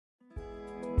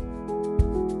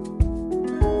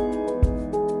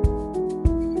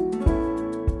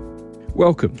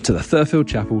Welcome to the Thurfield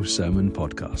Chapel Sermon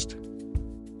Podcast.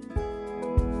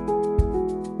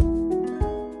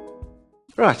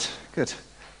 Right, good.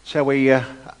 Shall we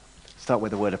start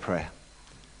with a word of prayer?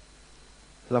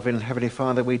 Loving Heavenly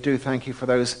Father, we do thank you for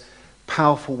those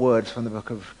powerful words from the book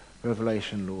of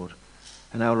Revelation, Lord.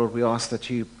 And now, Lord, we ask that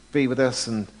you be with us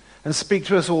and speak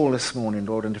to us all this morning,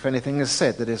 Lord. And if anything is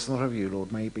said that is not of you,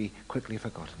 Lord, may it be quickly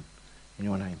forgotten. In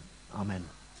your name, amen.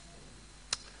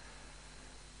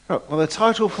 Right, well, the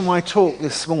title for my talk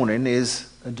this morning is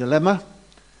A Dilemma,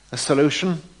 a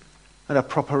Solution, and a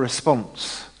Proper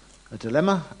Response. A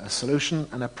dilemma, a solution,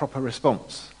 and a proper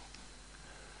response.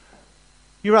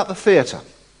 You're at the theatre.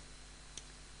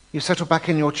 You settle back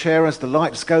in your chair as the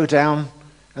lights go down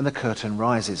and the curtain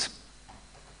rises.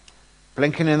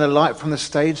 Blinking in the light from the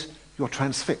stage, you're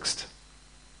transfixed.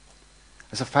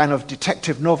 As a fan of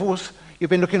detective novels, you've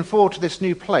been looking forward to this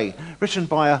new play written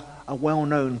by a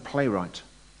well-known playwright.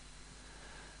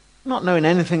 Not knowing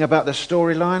anything about the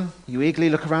storyline, you eagerly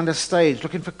look around the stage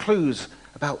looking for clues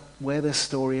about where the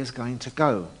story is going to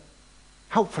go.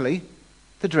 Helpfully,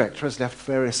 the director has left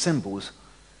various symbols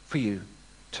for you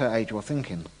to aid your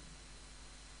thinking.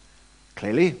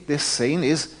 Clearly, this scene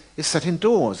is set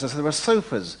indoors, as there are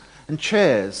sofas and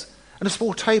chairs and a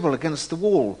small table against the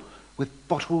wall with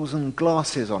bottles and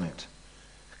glasses on it.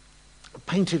 A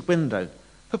painted window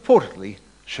purportedly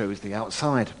shows the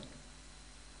outside.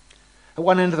 At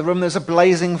one end of the room there's a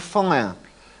blazing fire,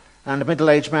 and a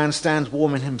middle-aged man stands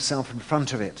warming himself in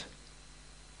front of it.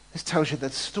 This tells you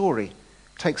that the story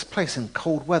takes place in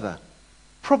cold weather,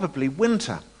 probably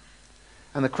winter,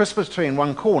 and the Christmas tree in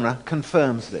one corner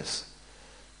confirms this.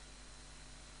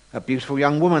 A beautiful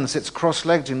young woman sits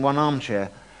cross-legged in one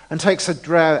armchair and takes a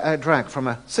drag from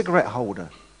a cigarette holder.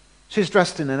 She's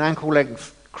dressed in an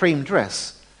ankle-length cream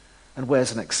dress and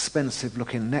wears an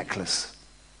expensive-looking necklace.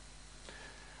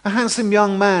 A handsome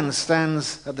young man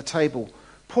stands at the table,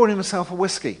 pouring himself a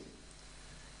whiskey.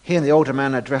 He and the older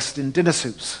man are dressed in dinner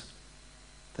suits.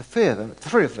 The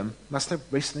three of them must have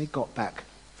recently got back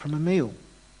from a meal.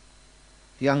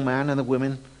 The young man and the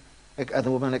woman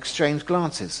exchange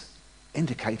glances,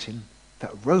 indicating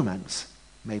that romance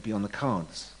may be on the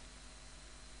cards.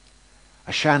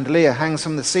 A chandelier hangs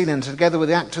from the ceiling together with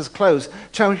the actors' clothes,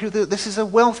 telling you that this is a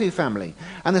wealthy family,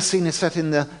 and the scene is set in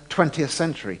the 20th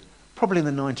century, probably in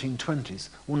the 1920s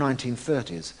or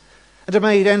 1930s. And a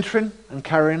maid entering and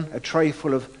carrying a tray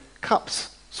full of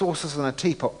cups, saucers and a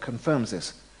teapot confirms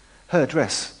this. Her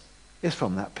dress is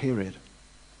from that period.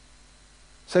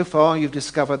 So far you've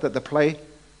discovered that the play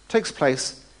takes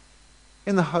place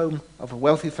in the home of a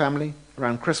wealthy family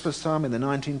around Christmas time in the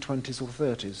 1920s or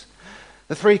 30s.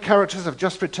 The three characters have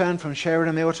just returned from sharing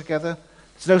a meal together.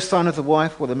 There's no sign of the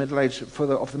wife or the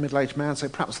middle-aged man, so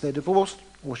perhaps they're divorced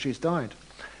or she's died.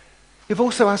 You've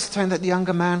also ascertained that the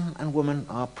younger man and woman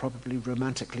are probably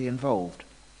romantically involved.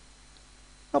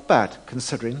 Not bad,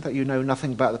 considering that you know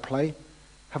nothing about the play,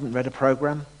 haven't read a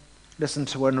programme, listened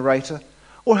to a narrator,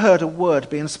 or heard a word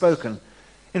being spoken.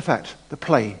 In fact, the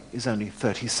play is only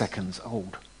 30 seconds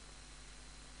old.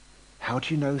 How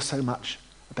do you know so much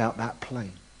about that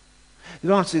play?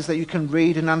 The answer is that you can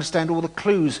read and understand all the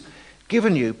clues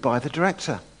given you by the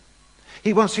director.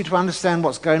 He wants you to understand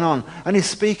what's going on, and he's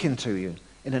speaking to you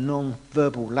in a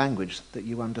non-verbal language that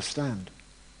you understand.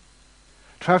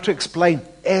 Try to explain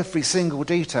every single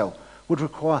detail would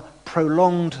require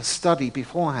prolonged study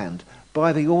beforehand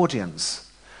by the audience,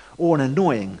 or an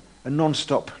annoying and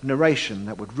non-stop narration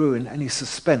that would ruin any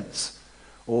suspense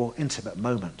or intimate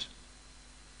moment.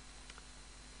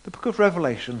 The book of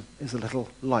Revelation is a little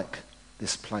like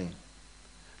this play.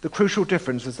 The crucial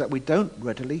difference is that we don't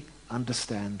readily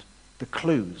understand the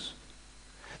clues.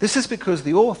 This is because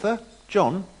the author,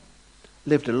 John,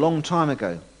 lived a long time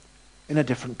ago in a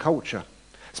different culture,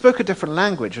 spoke a different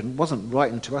language and wasn't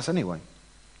writing to us anyway.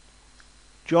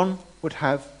 John would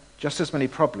have just as many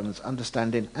problems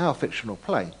understanding our fictional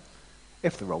play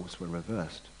if the roles were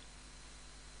reversed.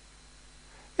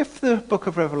 If the book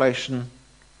of Revelation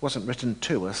wasn't written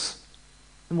to us,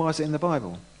 then why is it in the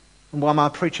Bible? And why am I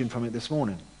preaching from it this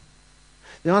morning?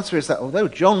 The answer is that although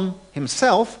John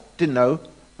himself didn't know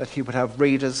that he would have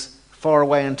readers far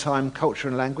away in time, culture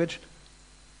and language,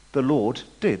 the Lord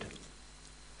did.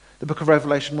 The book of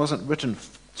Revelation wasn't written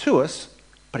to us,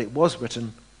 but it was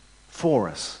written for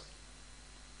us.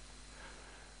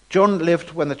 John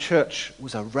lived when the church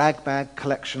was a ragbag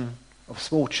collection of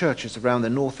small churches around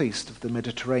the northeast of the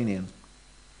Mediterranean.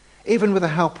 Even with the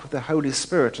help of the Holy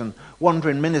Spirit and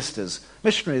wandering ministers,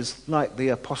 missionaries like the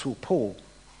Apostle Paul,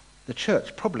 the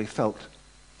church probably felt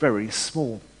very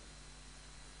small.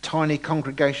 tiny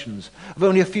congregations of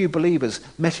only a few believers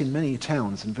met in many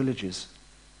towns and villages.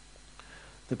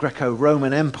 The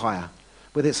Greco-Roman Empire,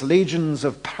 with its legions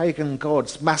of pagan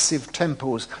gods, massive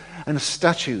temples and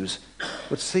statues,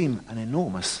 would seem an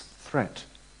enormous threat.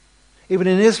 Even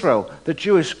in Israel, the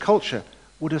Jewish culture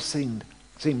would have seemed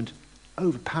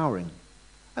overpowering,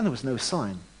 and there was no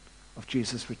sign of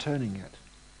Jesus returning yet.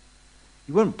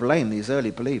 You won't blame these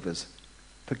early believers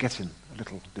for getting a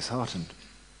little disheartened.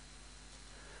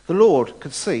 The Lord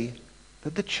could see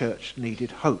that the church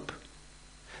needed hope.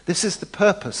 This is the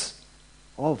purpose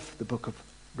of the book of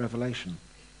Revelation.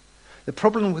 The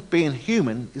problem with being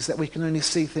human is that we can only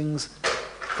see things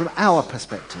from our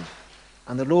perspective,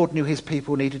 and the Lord knew his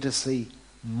people needed to see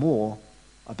more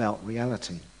about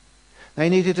reality. They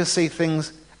needed to see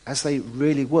things as they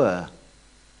really were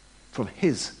from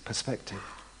his perspective.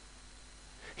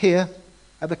 Here,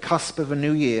 at the cusp of a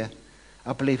new year,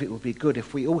 I believe it would be good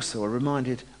if we also are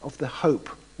reminded of the hope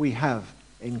we have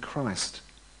in Christ.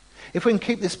 If we can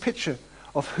keep this picture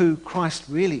of who Christ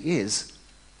really is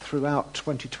throughout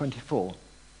 2024,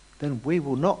 then we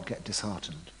will not get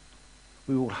disheartened.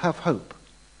 We will have hope.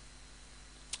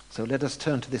 So let us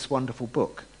turn to this wonderful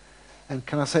book. And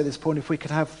can I say at this point, if we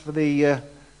could have the...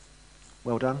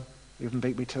 well done, you haven't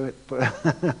beat me to it.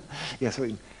 But yes, we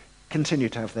can continue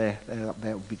to have there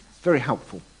would be very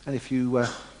helpful. And if you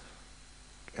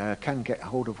can get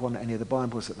hold of any of the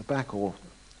Bibles at the back, or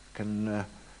can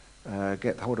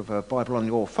get hold of a Bible on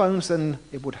your phones, then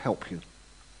it would help you.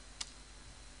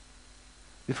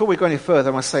 Before we go any further,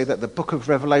 I must say that the book of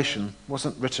Revelation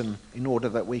wasn't written in order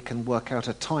that we can work out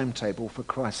a timetable for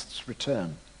Christ's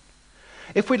return.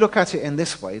 If we look at it in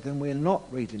this way, then we're not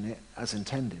reading it as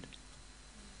intended.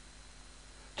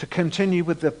 To continue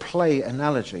with the play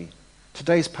analogy,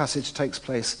 today's passage takes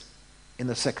place in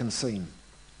the second scene.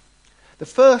 The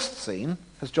first scene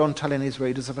has John telling his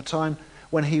readers of a time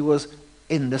when he was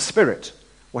in the Spirit,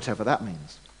 whatever that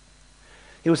means.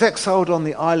 He was exiled on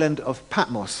the island of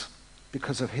Patmos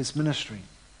because of his ministry.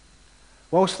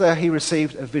 Whilst there, he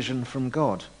received a vision from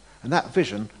God, and that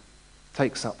vision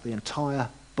takes up the entire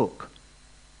book.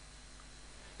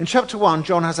 In chapter 1,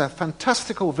 John has a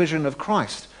fantastical vision of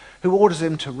Christ, who orders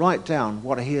him to write down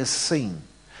what he has seen,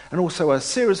 and also a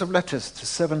series of letters to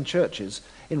 7 churches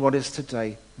in what is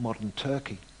today modern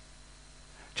Turkey.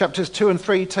 Chapters 2 and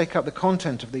 3 take up the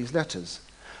content of these letters.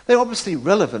 They're obviously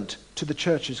relevant to the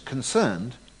churches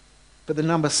concerned, but the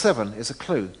number 7 is a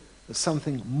clue that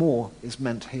something more is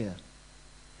meant here.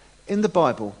 In the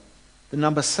Bible, the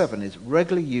number 7 is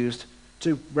regularly used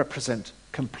to represent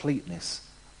completeness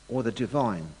or the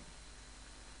divine.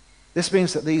 This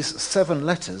means that these 7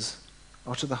 letters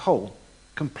are to the whole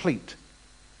complete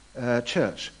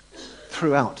church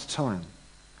throughout time,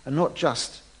 and not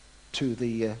just to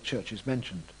the churches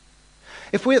mentioned.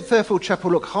 If we at Thurfield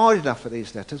Chapel look hard enough at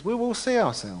these letters, we will see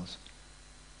ourselves.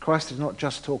 Christ is not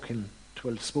just talking to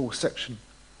a small section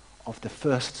of the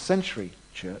first century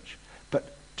church,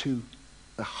 but to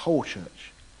the whole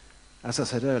church. As I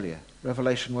said earlier,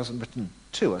 Revelation wasn't written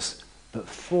to us, but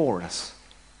for us.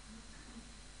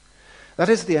 That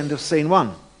is the end of scene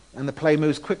 1, and the play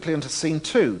moves quickly into scene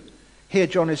 2. Here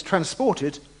John is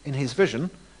transported in his vision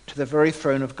to the very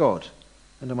throne of God.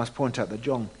 And I must point out that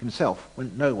John himself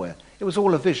went nowhere. It was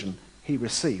all a vision he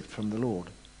received from the Lord.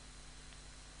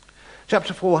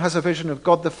 Chapter 4 has a vision of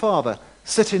God the Father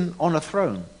sitting on a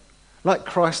throne. Like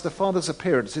Christ, the Father's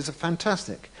appearance is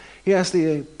fantastic. He has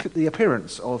the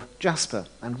appearance of jasper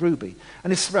and ruby,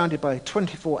 and is surrounded by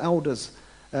 24 elders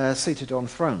seated on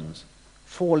thrones,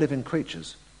 4 living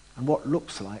creatures, and what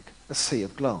looks like a sea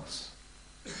of glass.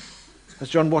 As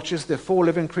John watches, the 4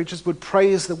 living creatures would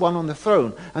praise the one on the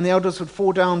throne, and the elders would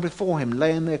fall down before him,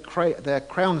 laying their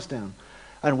crowns down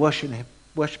and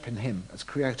worshipping him as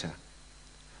creator.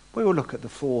 We will look at the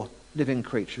 4 living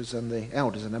creatures and the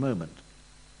elders in a moment.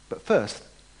 But first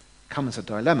comes a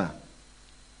dilemma,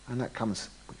 and that comes,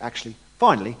 actually,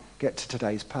 finally, get to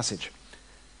today's passage.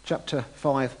 Chapter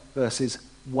 5, verses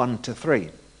 1 to 3.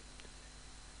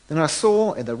 Then I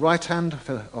saw in the right hand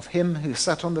of him who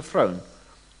sat on the throne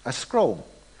a scroll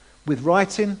with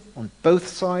writing on both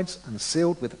sides and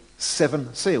sealed with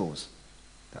 7 seals.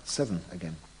 That's 7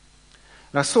 again.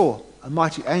 And I saw a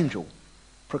mighty angel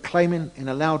proclaiming in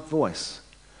a loud voice,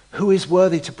 "Who is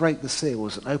worthy to break the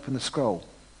seals and open the scroll?"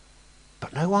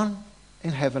 But no one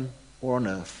in heaven or on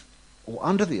earth or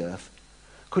under the earth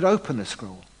could open the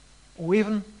scroll or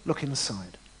even look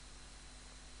inside.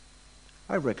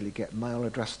 I regularly get mail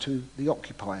addressed to the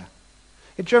occupier.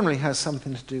 It generally has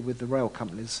something to do with the rail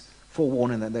companies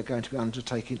forewarning that they're going to be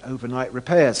undertaking overnight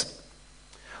repairs.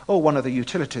 Or one of the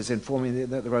utilities informing me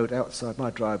that the road outside my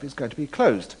drive is going to be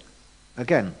closed,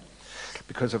 again,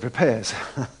 because of repairs.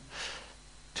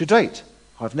 To date,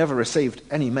 I've never received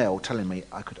any mail telling me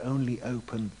I could only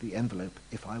open the envelope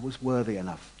if I was worthy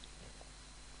enough.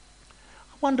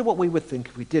 I wonder what we would think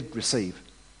if we did receive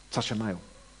such a mail.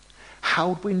 How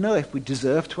would we know if we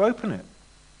deserve to open it?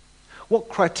 What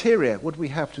criteria would we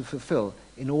have to fulfill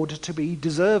in order to be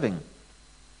deserving?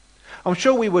 I'm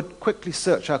sure we would quickly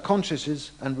search our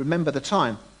consciences and remember the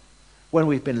time when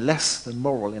we've been less than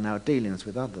moral in our dealings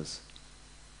with others.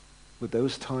 Would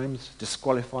those times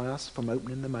disqualify us from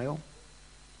opening the mail?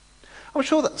 I'm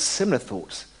sure that similar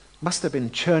thoughts must have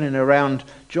been churning around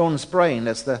John's brain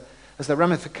as the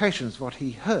ramifications of what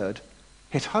he heard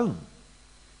hit home.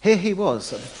 Here he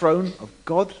was at the throne of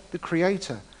God the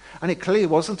Creator, and it clearly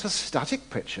wasn't a static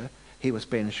picture he was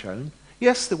being shown.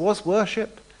 Yes, there was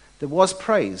worship, there was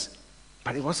praise,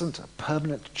 but it wasn't a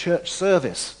permanent church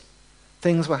service.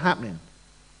 Things were happening,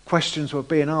 questions were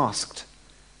being asked,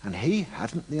 and he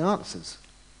hadn't the answers.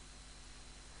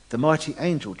 The mighty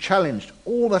angel challenged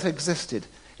all that existed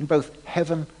in both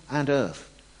heaven and earth.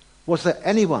 Was there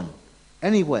anyone,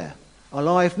 anywhere,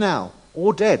 alive now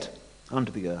or dead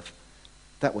under the earth,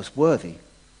 that was worthy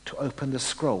to open the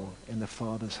scroll in the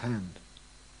Father's hand?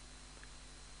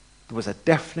 There was a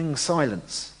deafening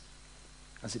silence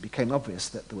as it became obvious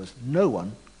that there was no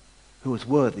one who was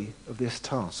worthy of this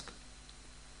task.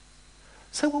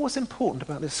 So what was important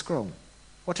about this scroll?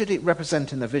 What did it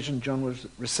represent in the vision John was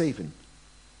receiving?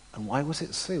 And why was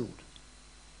it sealed?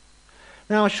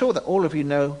 Now, I'm sure that all of you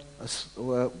know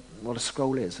what a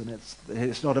scroll is, and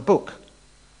it's not a book.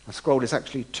 A scroll is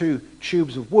actually two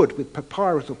tubes of wood with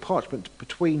papyrus or parchment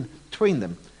between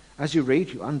them. As you read,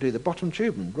 you undo the bottom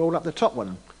tube and roll up the top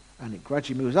one, and it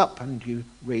gradually moves up, and you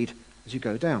read as you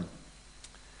go down.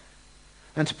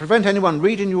 And to prevent anyone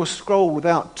reading your scroll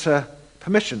without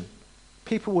permission,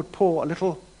 people would pour a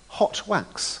little hot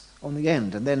wax on the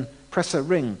end and then press a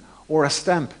ring or a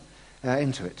stamp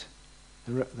into it.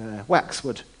 The wax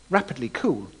would rapidly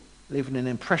cool, leaving an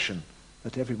impression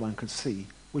that everyone could see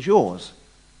was yours,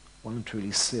 one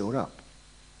truly sealed up.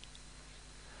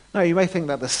 Now, you may think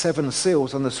that the 7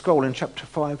 seals on the scroll in chapter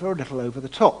 5 are a little over the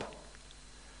top.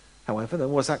 However, there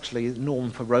was actually a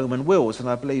norm for Roman wills, and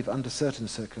I believe under certain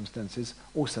circumstances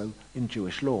also in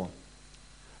Jewish law.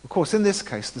 Of course, in this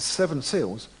case, the 7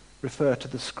 seals refer to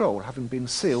the scroll having been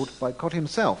sealed by God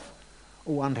himself,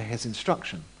 or under his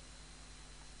instruction.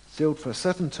 Sealed for a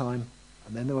certain time,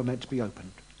 and then they were meant to be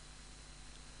opened.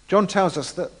 John tells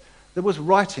us that there was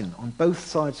writing on both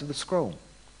sides of the scroll.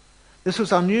 This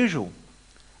was unusual,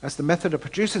 as the method of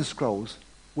producing scrolls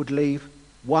would leave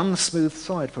one smooth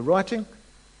side for writing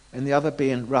and the other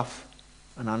being rough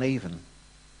and uneven.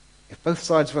 If both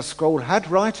sides of a scroll had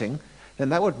writing, then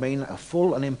that would mean a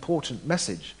full and important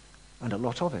message, and a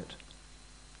lot of it.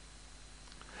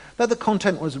 That the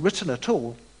content was written at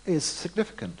all is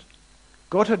significant.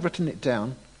 God had written it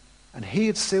down, and he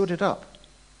had sealed it up.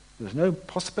 There was no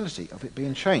possibility of it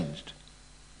being changed,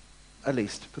 at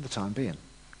least for the time being.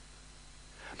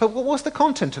 But what was the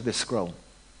content of this scroll?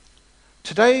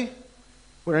 Today,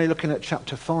 we're only looking at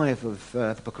chapter 5 of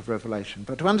the book of Revelation,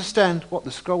 but to understand what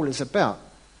the scroll is about,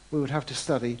 we would have to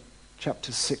study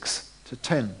chapters 6 to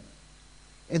 10.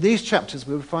 In these chapters,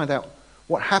 we would find out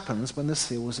what happens when the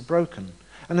seals are broken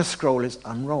and the scroll is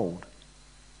unrolled.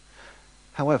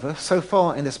 However, so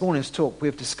far in this morning's talk, we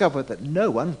have discovered that no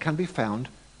one can be found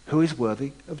who is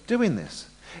worthy of doing this.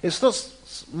 It's not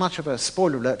much of a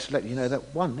spoiler alert to let you know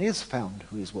that one is found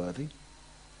who is worthy,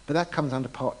 but that comes under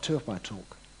part 2 of my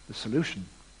talk, the solution.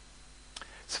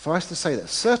 Suffice to say that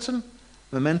certain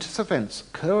momentous events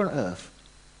occur on earth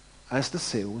as the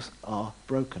seals are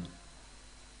broken.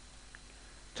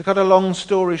 To cut a long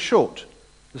story short,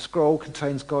 the scroll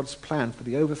contains God's plan for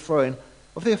the overthrowing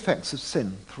of the effects of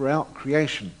sin throughout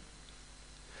creation.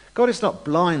 God is not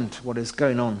blind to what is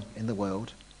going on in the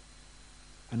world,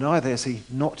 and neither is he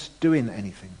not doing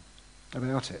anything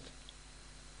about it.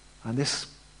 And this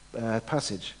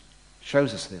passage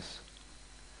shows us this.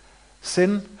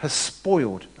 Sin has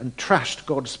spoiled and trashed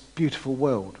God's beautiful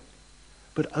world,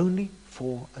 but only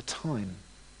for a time.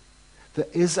 There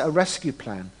is a rescue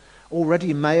plan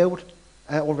already made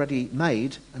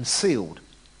and sealed,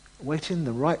 waiting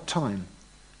the right time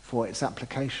for its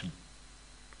application.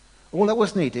 All that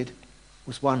was needed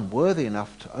was one worthy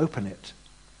enough to open it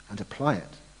and apply it.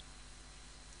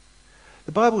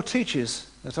 The Bible teaches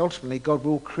that ultimately God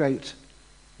will create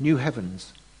new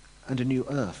heavens and a new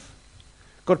earth.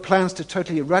 God plans to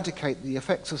totally eradicate the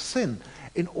effects of sin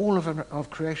in all of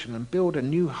creation and build a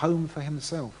new home for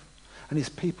himself and his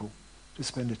people to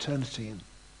spend eternity in.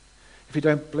 If you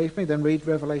don't believe me, then read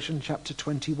Revelation chapter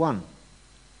 21.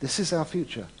 This is our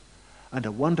future, and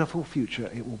a wonderful future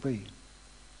it will be.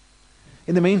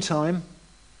 In the meantime,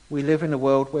 we live in a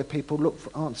world where people look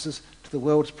for answers to the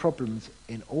world's problems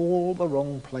in all the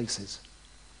wrong places.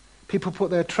 People put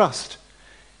their trust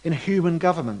in human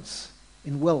governments,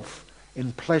 in wealth,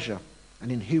 in pleasure,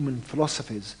 and in human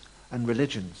philosophies and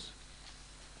religions.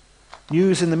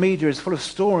 News in the media is full of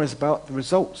stories about the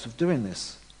results of doing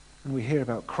this, and we hear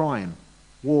about crime,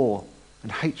 war,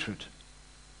 and hatred.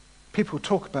 People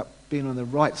talk about being on the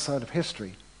right side of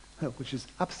history, which is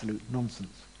absolute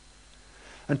nonsense.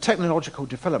 And technological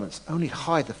developments only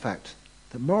hide the fact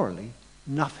that morally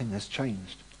nothing has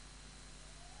changed.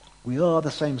 We are the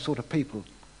same sort of people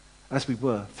as we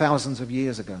were thousands of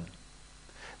years ago.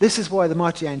 This is why the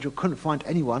mighty angel couldn't find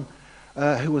anyone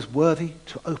who was worthy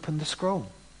to open the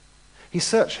scroll. He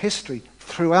searched history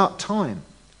throughout time.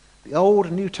 The Old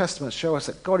and New Testaments show us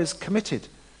that God is committed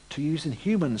to using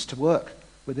humans to work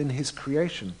within his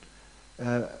creation.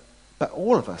 But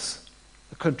all of us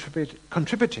have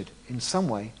contributed in some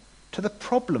way to the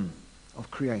problem of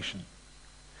creation.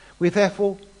 We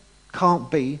therefore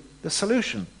can't be the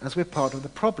solution, as we're part of the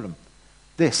problem.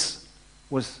 This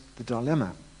was the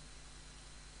dilemma.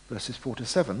 Verses 4 to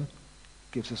 7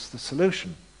 gives us the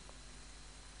solution.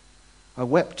 I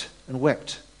wept and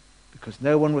wept, because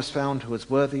no one was found who was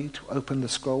worthy to open the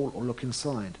scroll or look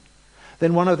inside.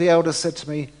 Then one of the elders said to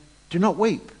me, "Do not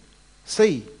weep.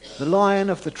 See, the Lion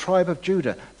of the tribe of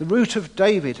Judah, the Root of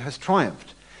David, has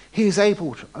triumphed. He is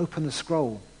able to open the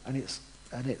scroll and its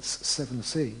 7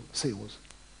 seals."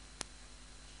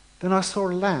 Then I saw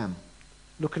a lamb,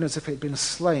 looking as if it had been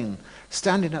slain,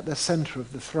 standing at the center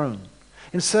of the throne,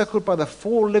 encircled by the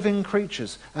 4 living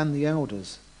creatures and the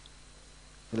elders.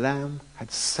 The lamb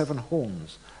had 7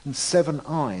 horns and 7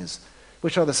 eyes,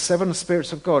 which are the 7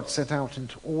 spirits of God sent out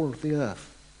into all of the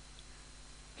earth.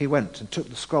 He went and took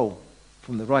the scroll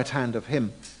from the right hand of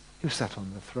him who sat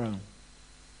on the throne.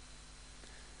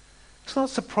 It's not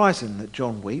surprising that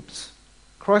John weeps.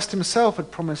 Christ himself had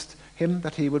promised him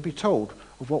that he would be told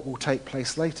of what will take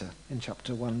place later in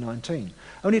chapter 1:19,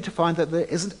 only to find that there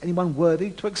isn't anyone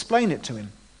worthy to explain it to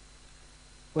him.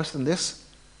 Worse than this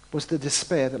was the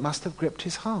despair that must have gripped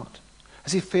his heart,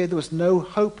 as he feared there was no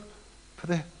hope for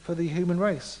the human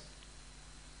race.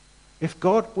 If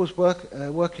God was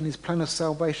working his plan of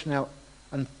salvation out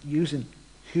and using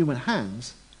human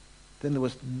hands, then there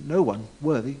was no one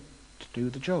worthy to do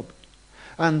the job.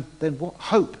 And then what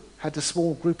hope had the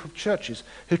small group of churches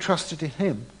who trusted in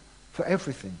him for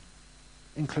everything,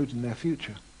 including their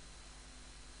future?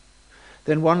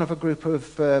 Then one of a group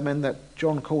of men that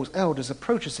John calls elders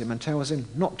approaches him and tells him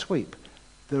not to weep.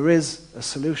 There is a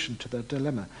solution to the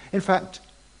dilemma. In fact,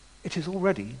 it is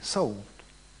already solved.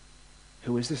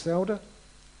 Who is this elder?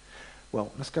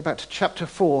 Well, let's go back to chapter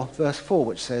 4, verse 4,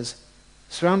 which says,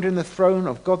 "Surrounding the throne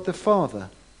of God the Father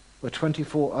were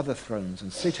 24 other thrones,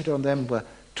 and seated on them were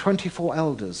 24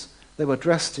 elders. They were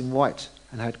dressed in white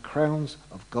and had crowns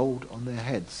of gold on their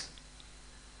heads."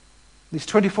 These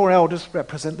 24 elders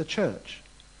represent the church.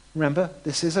 Remember,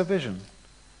 this is a vision.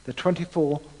 The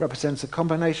 24 represents a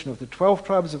combination of the 12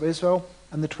 tribes of Israel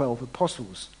and the 12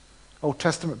 apostles, Old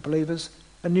Testament believers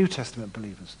and New Testament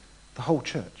believers, the whole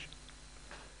church.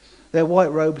 Their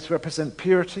white robes represent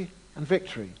purity and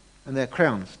victory, and their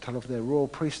crowns tell of their royal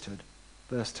priesthood.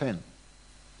 Verse 10.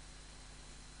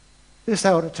 This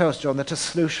elder tells John that a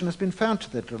solution has been found to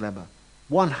the dilemma.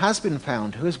 One has been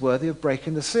found who is worthy of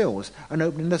breaking the seals and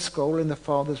opening the scroll in the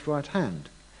Father's right hand.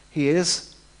 He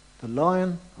is the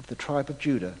Lion of the tribe of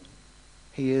Judah.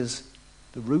 He is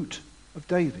the Root of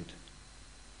David.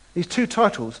 These 2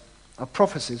 titles are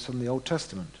prophecies from the Old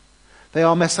Testament. They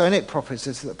are messianic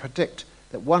prophecies that predict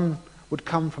that one would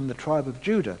come from the tribe of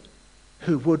Judah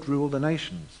who would rule the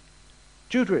nations.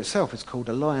 Judah itself is called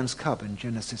a lion's cub in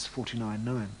Genesis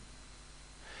 49:9.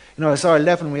 In Isaiah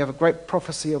 11 we have a great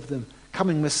prophecy of the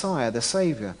coming Messiah, the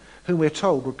Saviour, whom we're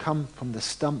told would come from the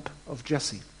stump of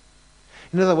Jesse.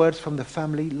 In other words, from the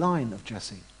family line of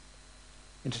Jesse.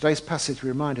 In today's passage, we're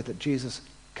reminded that Jesus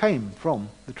came from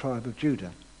the tribe of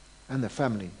Judah and the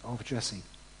family of Jesse.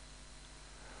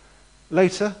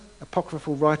 Later,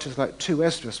 apocryphal writers like 2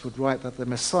 Esdras would write that the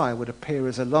Messiah would appear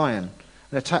as a lion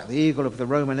and attack the eagle of the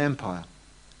Roman Empire.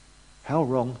 How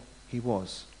wrong he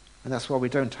was. And that's why we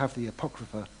don't have the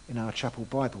Apocrypha in our chapel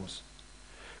Bibles.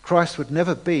 Christ would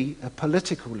never be a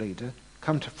political leader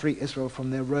come to free Israel from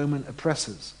their Roman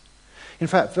oppressors. In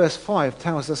fact, verse 5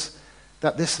 tells us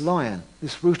that this lion,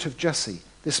 this root of Jesse,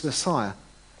 this Messiah,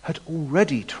 had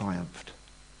already triumphed.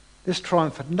 This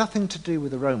triumph had nothing to do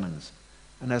with the Romans,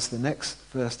 and as the next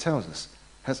verse tells us,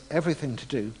 has everything to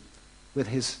do with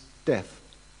his death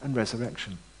and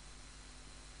resurrection.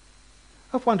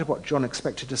 I've wondered what John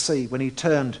expected to see when he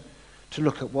turned to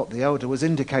look at what the elder was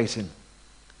indicating.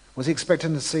 Was he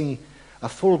expecting to see a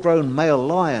full-grown male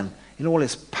lion in all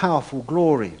his powerful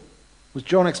glory? Was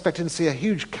John expecting to see a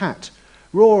huge cat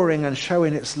roaring and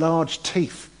showing its large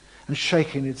teeth and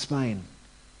shaking its mane?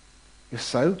 If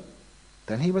so,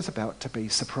 then he was about to be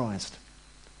surprised.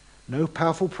 No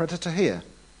powerful predator here,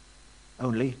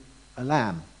 only a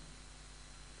lamb.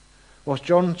 Whilst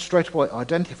John straightway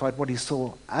identified what he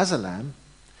saw as a lamb,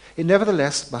 it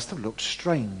nevertheless must have looked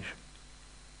strange.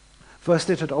 First,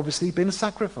 it had obviously been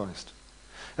sacrificed,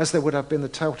 as there would have been the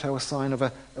telltale sign of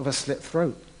a slit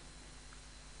throat.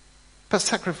 But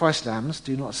sacrificed lambs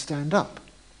do not stand up,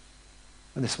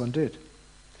 and this one did.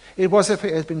 It was as if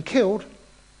it had been killed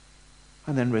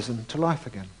and then risen to life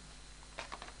again.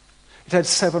 It had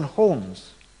 7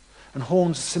 horns, and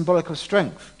horns are symbolic of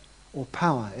strength or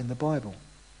power in the Bible.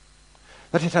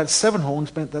 That it had 7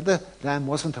 horns meant that the lamb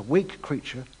wasn't a weak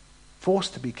creature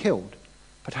forced to be killed,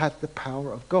 but had the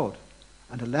power of God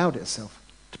and allowed itself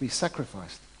to be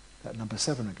sacrificed. That number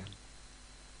 7 again.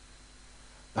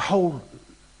 The whole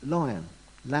lamb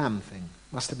thing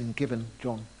must have been given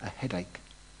John a headache.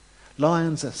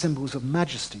 Lions are symbols of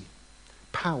majesty,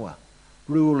 power,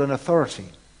 rule and authority.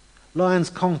 Lions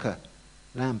conquer,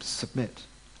 lambs submit.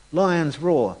 Lions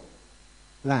roar,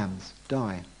 lambs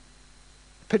die.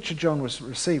 The picture John was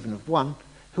receiving of one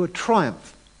who had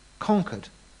triumphed, conquered,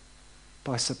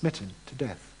 by submitting to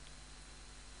death.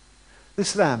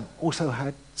 This lamb also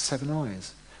had 7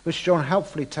 eyes, which John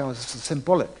helpfully tells us is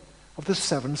symbolic of the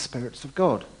 7 spirits of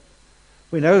God.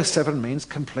 We know 7 means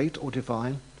complete or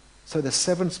divine, so the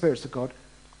 7 spirits of God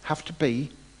have to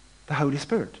be the Holy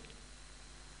Spirit.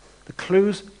 The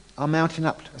clues are mounting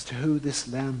up as to who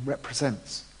this lamb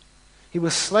represents. He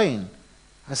was slain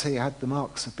as he had the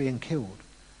marks of being killed,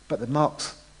 but the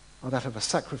marks are that of a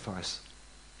sacrifice,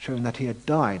 showing that he had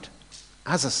died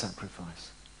as a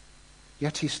sacrifice.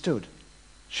 Yet he stood,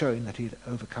 showing that he had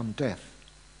overcome death.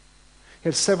 He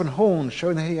had 7 horns,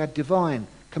 showing that he had divine,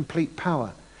 complete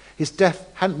power. His death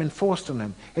hadn't been forced on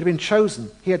him. He had been chosen.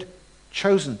 He had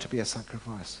chosen to be a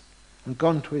sacrifice and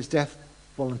gone to his death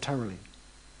voluntarily.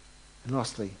 And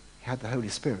lastly, he had the Holy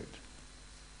Spirit.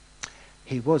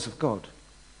 He was of God.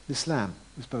 This lamb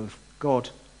was both God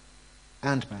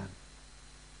and man.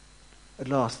 At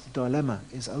last, the dilemma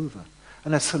is over,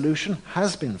 and a solution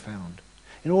has been found.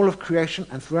 In all of creation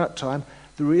and throughout time,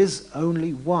 there is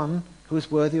only one who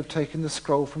is worthy of taking the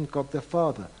scroll from God the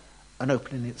Father and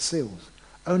opening its seals.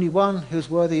 Only one who is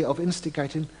worthy of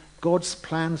instigating God's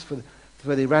plans for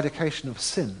the eradication of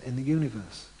sin in the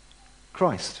universe.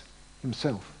 Christ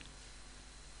himself.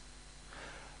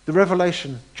 The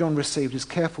revelation John received is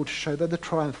careful to show that the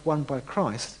triumph won by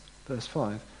Christ, verse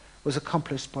 5, was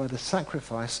accomplished by the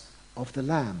sacrifice of the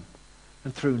Lamb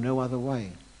and through no other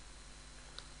way.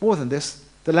 More than this,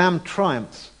 the Lamb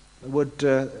triumphs would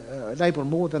enable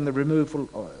more than the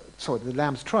removal, the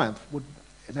Lamb's triumph would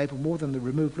enable more than the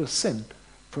removal of sin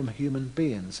from human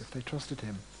beings if they trusted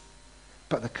him.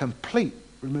 But the complete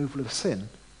removal of sin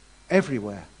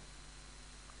everywhere.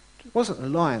 It wasn't a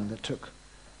lion that took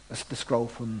the scroll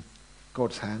from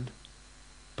God's hand,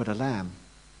 but a lamb.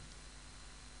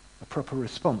 A proper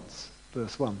response,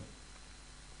 verse 1.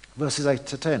 Verses 8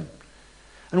 to 10.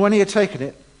 And when he had taken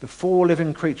it, the 4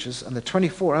 living creatures and the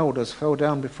 24 elders fell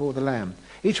down before the Lamb.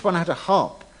 Each one had a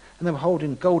harp, and they were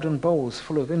holding golden bowls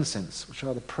full of incense, which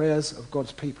are the prayers of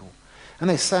God's people. And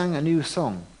they sang a new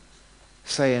song,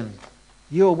 saying,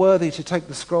 "You are worthy to take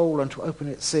the scroll and to open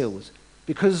its seals,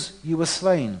 because you were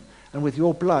slain, and with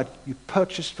your blood you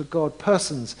purchased for God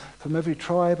persons from every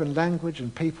tribe and language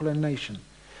and people and nation.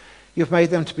 You have made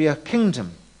them to be a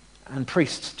kingdom and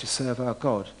priests to serve our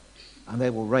God, and they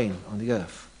will reign on the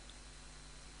earth."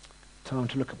 Time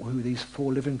to look at who these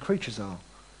 4 living creatures are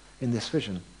in this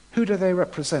vision. Who do they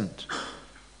represent?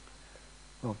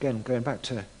 Well, again, going back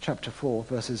to chapter 4,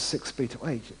 verses 6b to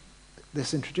 8,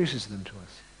 this introduces them to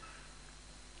us.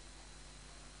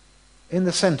 In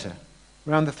the center,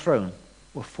 round the throne,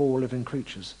 were 4 living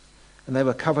creatures, and they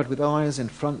were covered with eyes in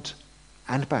front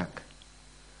and back.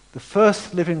 The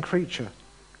first living creature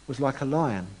was like a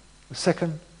lion, the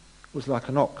second was like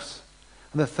an ox,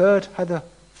 and the third had a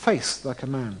face like a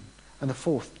man, and the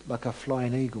 4th like a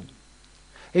flying eagle.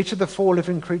 Each of the 4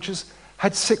 living creatures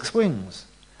had 6 wings,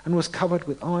 and was covered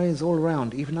with eyes all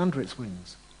around, even under its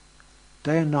wings.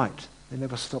 Day and night they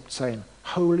never stopped saying,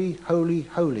 "Holy, holy,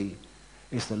 holy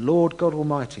is the Lord God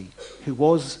Almighty, who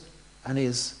was and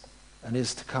is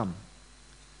to come."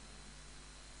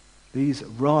 These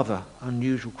rather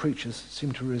unusual creatures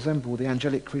seem to resemble the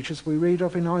angelic creatures we read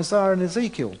of in Isaiah and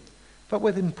Ezekiel, but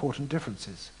with important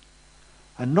differences.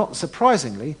 And not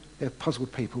surprisingly, they've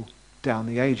puzzled people down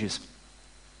the ages.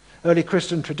 Early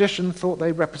Christian tradition thought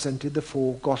they represented the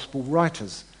four gospel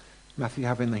writers, Matthew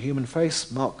having the human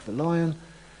face, Mark the lion,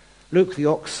 Luke the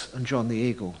ox, and John the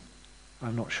eagle.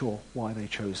 I'm not sure why they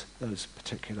chose those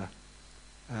particular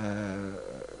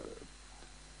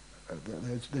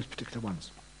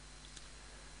ones.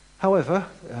 However,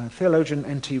 theologian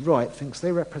N.T. Wright thinks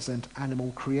they represent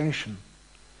animal creation.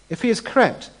 If he is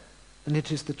correct, then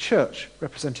it is the church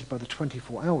represented by the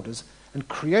 24 elders and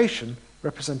creation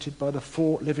represented by the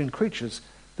four living creatures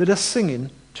that are singing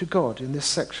to God in this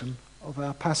section of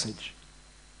our passage.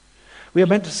 We are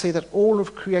meant to see that all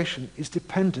of creation is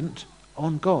dependent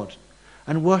on God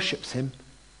and worships him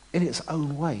in its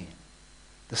own way.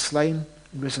 The slain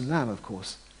and risen Lamb, of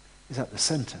course, is at the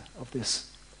centre of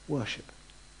this worship.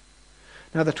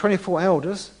 Now, the 24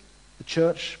 elders, the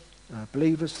church,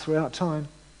 believers throughout time,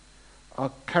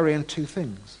 are carrying two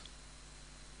things.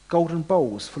 Golden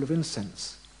bowls full of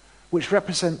incense, which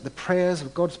represent the prayers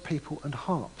of God's people and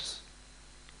harps.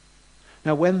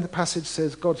 Now, when the passage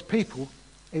says God's people,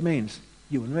 it means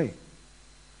you and me.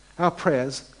 Our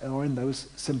prayers are in those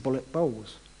symbolic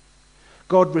bowls.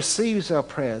 God receives our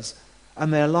prayers,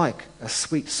 and they're like a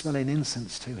sweet-smelling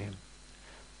incense to him.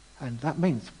 And that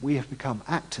means we have become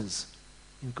actors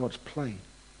in God's play.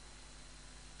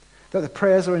 That the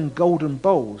prayers are in golden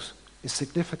bowls is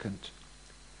significant.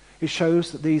 It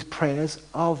shows that these prayers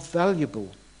are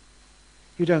valuable.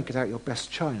 You don't get out your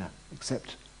best china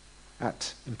except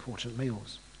at important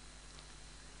meals.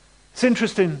 It's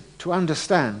interesting to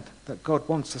understand that God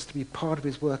wants us to be part of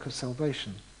his work of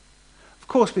salvation. Of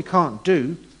course, we can't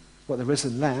do what the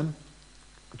risen Lamb,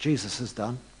 Jesus, has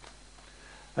done,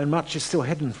 and much is still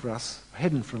hidden from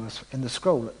us in the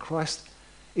scroll that Christ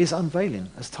is unveiling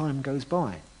as time goes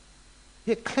by.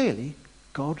 Yet clearly,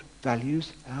 God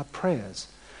values our prayers,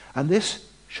 and this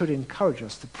should encourage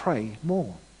us to pray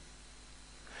more.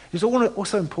 It's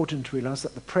also important to realize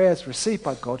that the prayers received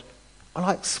by God are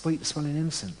like sweet-smelling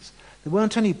incense. There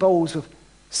weren't any bowls of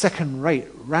second-rate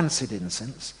rancid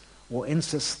incense or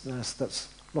incense that's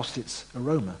lost its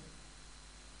aroma.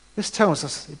 This tells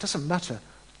us it doesn't matter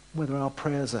whether our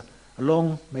prayers are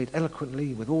long, made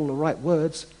eloquently with all the right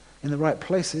words in the right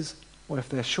places, or if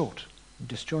they're short and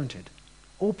disjointed.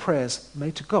 All prayers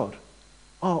made to God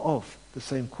are of the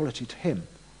same quality to him,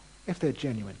 if they're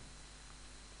genuine.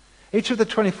 Each of the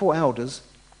 24 elders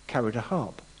carried a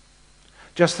harp.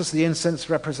 Just as the incense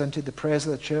represented the prayers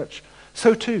of the church,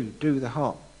 so too do the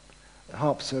harp. The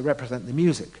harps represent the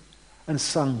music and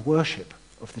sung worship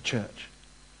of the church.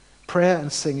 Prayer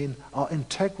and singing are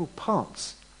integral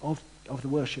parts of the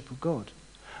worship of God.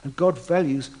 And God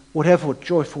values whatever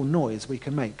joyful noise we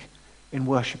can make in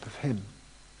worship of him.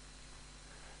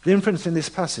 The inference in this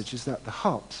passage is that the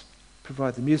harps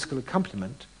provide the musical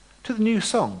accompaniment to the new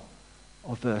song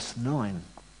of verse 9.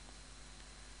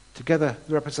 Together,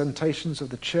 the representations of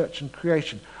the church and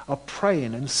creation are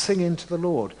praying and singing to the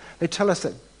Lord. They tell us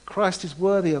that Christ is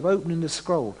worthy of opening the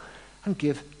scroll and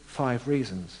give 5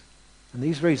 reasons. And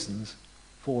these reasons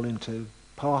fall into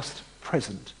past,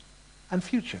 present, and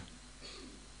future.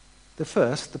 The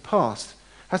first, the past,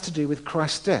 has to do with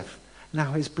Christ's death.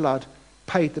 Now his blood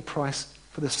paid the price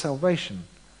for the salvation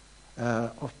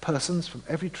of persons from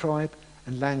every tribe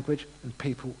and language and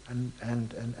people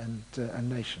and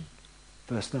nation.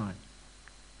 Verse 9.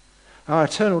 Our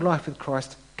eternal life with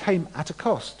Christ came at a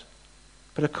cost,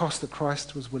 but a cost that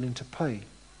Christ was willing to pay.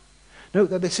 Note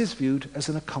that this is viewed as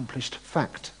an accomplished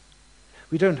fact.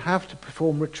 We don't have to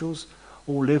perform rituals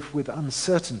or live with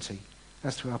uncertainty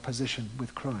as to our position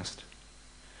with Christ.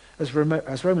 As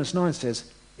Romans 9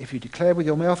 says, if you declare with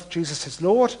your mouth Jesus is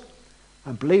Lord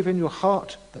and believe in your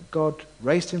heart that God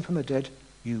raised him from the dead,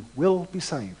 you will be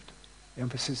saved. The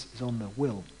emphasis is on the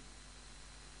will.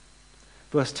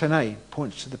 Verse 10a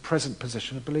points to the present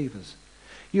position of believers.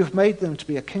 You have made them to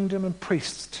be a kingdom and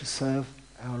priests to serve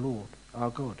our Lord, our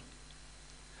God.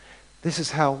 This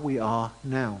is how we are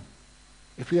now.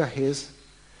 If we are his,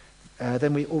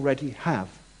 then we already have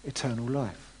eternal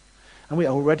life. And we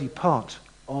are already part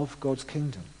of God's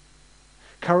kingdom.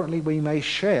 Currently we may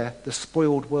share the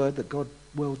spoiled world that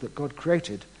God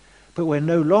created, but we're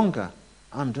no longer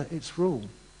under its rule.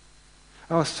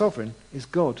 Our sovereign is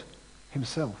God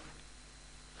himself.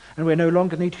 And we no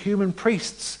longer need human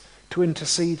priests to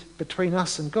intercede between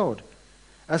us and God,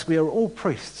 as we are all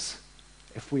priests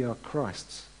if we are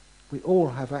Christ's. We all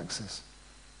have access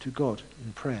to God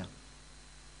in prayer.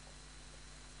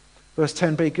 Verse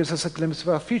 10b gives us a glimpse of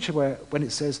our future when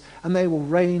it says, and they will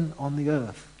reign on the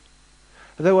earth.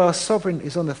 Although our sovereign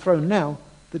is on the throne now,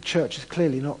 the church is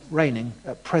clearly not reigning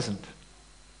at present.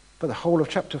 But the whole of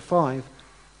chapter 5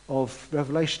 of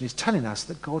Revelation is telling us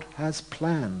that God has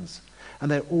plans,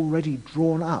 and they're already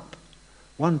drawn up.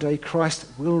 One day Christ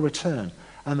will return,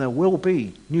 and there will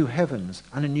be new heavens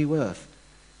and a new earth.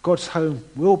 God's home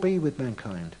will be with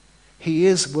mankind. He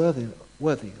is worthy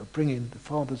of bringing the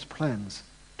Father's plans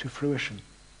to fruition.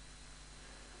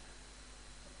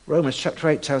 Romans chapter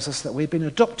 8 tells us that we've been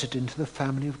adopted into the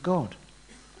family of God.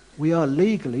 We are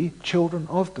legally children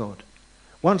of God.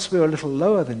 Once we were a little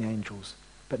lower than the angels,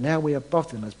 but now we are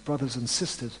above them as brothers and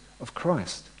sisters of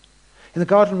Christ. In the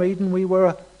Garden of Eden, we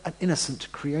were an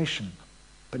innocent creation,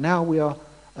 but now we are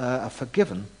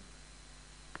forgiven.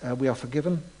 We are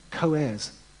forgiven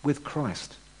co-heirs with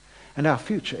Christ, and our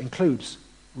future includes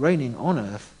reigning on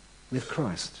earth with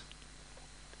Christ.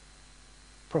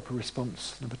 Proper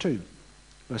response number 2,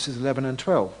 verses 11 and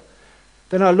 12.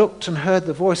 Then I looked and heard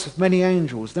the voice of many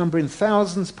angels, numbering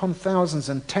thousands upon thousands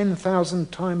and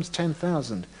 10,000 times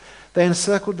 10,000. They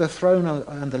encircled the throne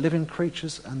and the living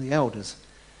creatures and the elders.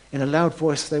 In a loud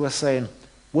voice they were saying,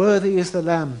 "Worthy is the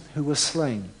Lamb who was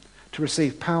slain, to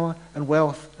receive power and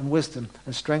wealth and wisdom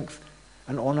and strength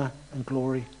and honor and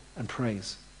glory and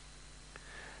praise."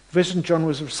 The vision John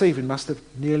was receiving must have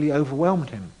nearly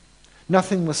overwhelmed him.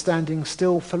 Nothing was standing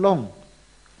still for long.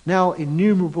 Now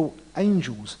innumerable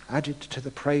angels added to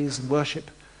the praise and worship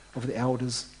of the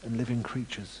elders and living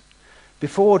creatures.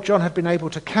 Before, John had been able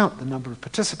to count the number of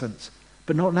participants,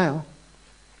 but not now.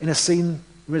 In a scene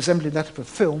resembling that of a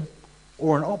film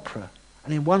or an opera,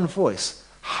 and in one voice,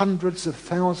 hundreds of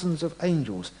thousands of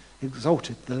angels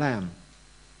exalted the Lamb.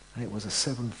 And it was a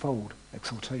sevenfold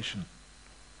exaltation.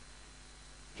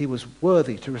 He was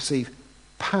worthy to receive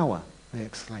power, they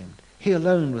exclaimed. He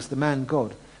alone was the man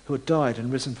God who had died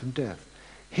and risen from death.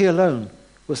 He alone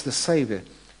was the Saviour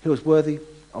who was worthy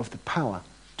of the power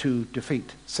to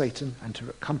defeat Satan and to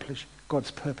accomplish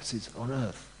God's purposes on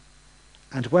earth.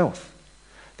 And wealth.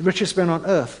 The richest men on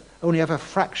earth only have a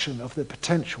fraction of the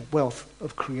potential wealth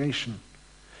of creation.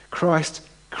 Christ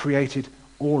created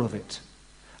all of it,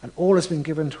 and all has been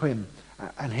given to him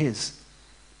and his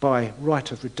by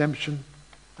right of redemption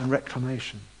and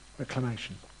reclamation.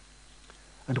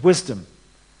 And wisdom.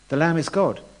 The Lamb is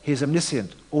God. He is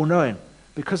omniscient, all-knowing.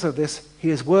 Because of this, he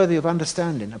is worthy of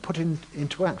understanding and putting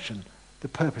into action the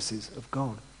purposes of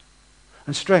God.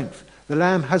 And strength. The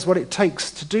Lamb has what it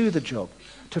takes to do the job,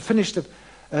 to finish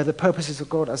the purposes of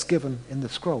God as given in the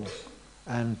scroll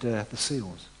and the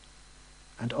seals.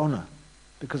 And honor,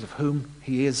 because of whom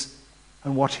he is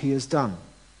and what he has done.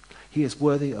 He is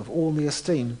worthy of all the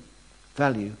esteem,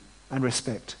 value, and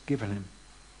respect given him.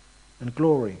 And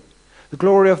glory. The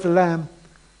glory of the Lamb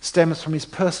stems from his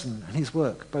person and his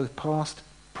work, both past,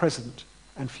 present,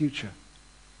 and future.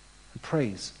 And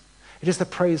praise. It is the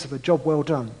praise of a job well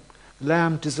done. The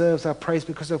Lamb deserves our praise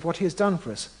because of what he has done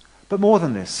for us. But more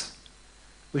than this,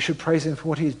 we should praise him for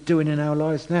what he is doing in our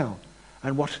lives now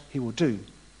and what he will do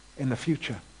in the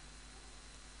future.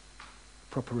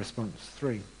 Proper response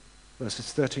 3,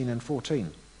 verses 13 and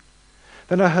 14.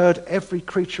 Then I heard every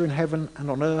creature in heaven and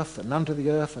on earth and under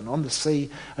the earth and on the sea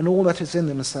and all that is in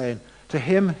them saying, "To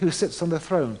him who sits on the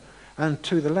throne and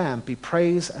to the Lamb be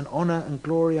praise and honor and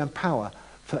glory and power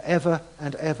forever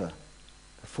and ever."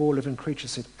 The 4 living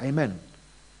creatures said, "Amen."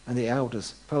 And the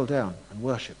elders fell down and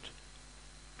worshipped.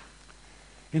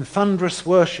 In thunderous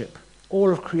worship, all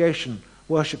of creation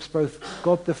worships both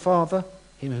God the Father,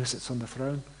 him who sits on the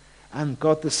throne, and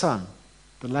God the Son,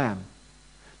 the Lamb.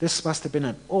 This must have been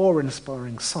an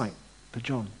awe-inspiring sight for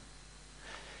John.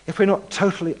 If we're not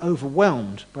totally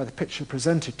overwhelmed by the picture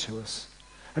presented to us,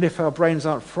 and if our brains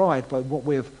aren't fried by what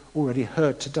we have already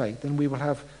heard today, then we will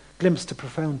have glimpsed a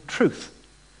profound truth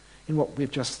in what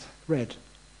we've just read.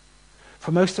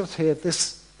 For most of us here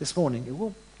this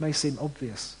morning, may seem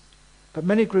obvious, but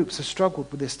many groups have struggled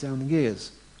with this down the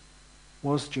years.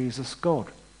 Was Jesus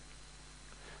God?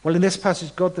 Well, in this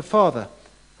passage, God the Father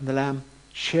and the Lamb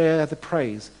share the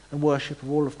praise and worship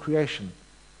of all of creation.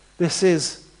 This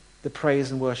is the praise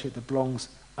and worship that belongs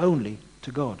only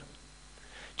to God.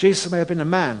 Jesus may have been a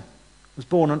man, was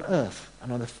born on earth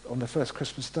and on the first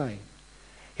Christmas day.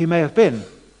 He may have been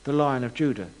the Lion of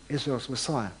Judah, Israel's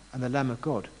Messiah, and the Lamb of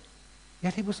God.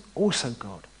 Yet he was also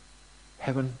God.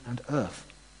 Heaven and earth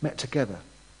met together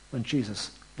when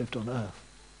Jesus lived on earth.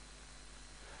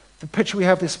 The picture we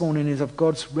have this morning is of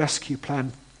God's rescue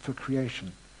plan for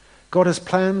creation. God has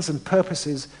plans and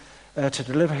purposes to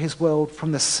deliver his world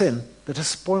from the sin that has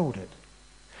spoiled it.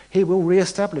 He will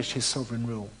re-establish his sovereign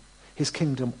rule, his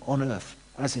kingdom on earth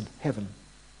as in heaven.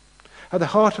 At the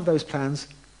heart of those plans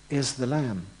is the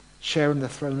Lamb, sharing the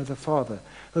throne of the Father,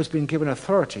 who has been given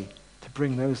authority to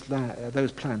bring those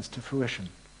plans to fruition.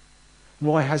 And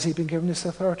why has he been given this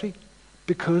authority?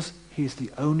 Because he is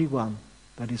the only one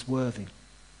that is worthy.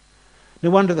 No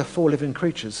wonder the 4 living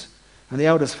creatures and the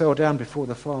elders fell down before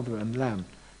the Father and the Lamb.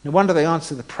 No wonder they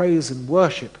answered the praise and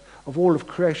worship of all of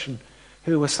creation,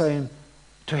 who were saying,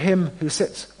 "To him who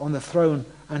sits on the throne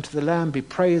and to the Lamb be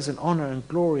praise and honor and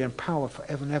glory and power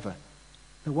forever and ever."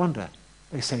 No wonder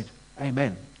they said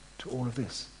amen to all of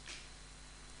this.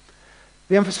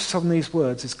 The emphasis on these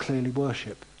words is clearly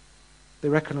worship. They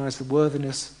recognize the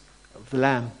worthiness of the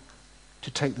Lamb to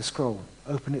take the scroll,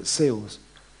 open its seals,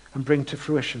 and bring to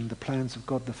fruition the plans of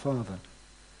God the Father.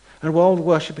 And while the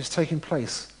worship is taking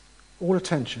place, all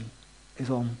attention is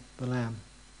on the Lamb.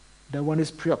 No one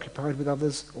is preoccupied with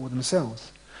others or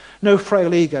themselves. No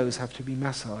frail egos have to be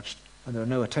massaged, and there are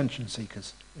no attention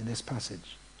seekers in this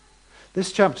passage.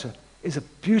 This chapter is a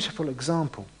beautiful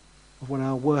example of what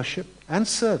our worship and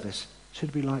service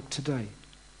should be like today.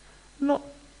 Not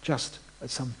just at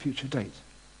some future date,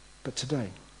 but today.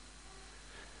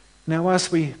 Now,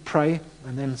 as we pray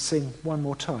and then sing one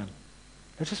more time,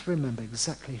 let us remember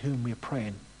exactly whom we are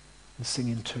praying and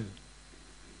singing to.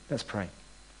 Let's pray.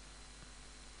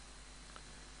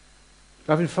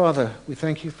 Loving Father, we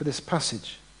thank you for this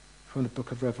passage from the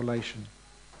book of Revelation.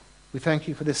 We thank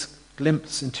you for this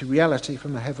glimpse into reality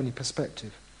from a heavenly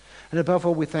perspective. And above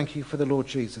all, we thank you for the Lord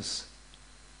Jesus.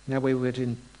 Now we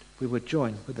would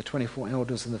join with the 24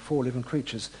 elders and the 4 living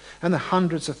creatures and the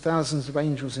hundreds of thousands of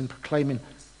angels in proclaiming,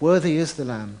 "Worthy is the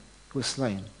Lamb who was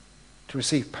slain, to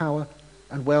receive power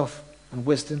and wealth and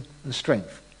wisdom and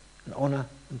strength and honor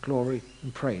and glory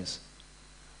and praise."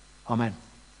 Amen.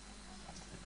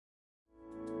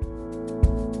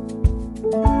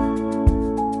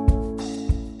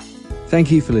 Thank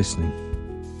you for listening.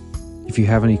 If you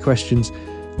have any questions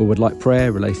or would like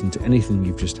prayer relating to anything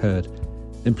you've just heard,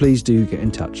 then please do get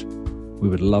in touch. We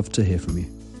would love to hear from you.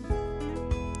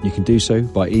 You can do so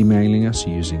by emailing us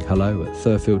using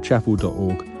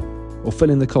hello@thurfieldchapel.org, or fill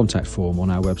in the contact form on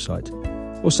our website,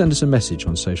 or send us a message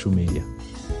on social media.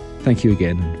 Thank you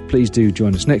again, and please do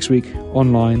join us next week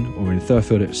online or in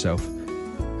Thurfield itself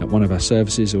at one of our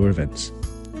services or events.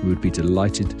 We would be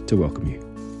delighted to welcome you.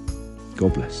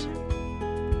 God bless.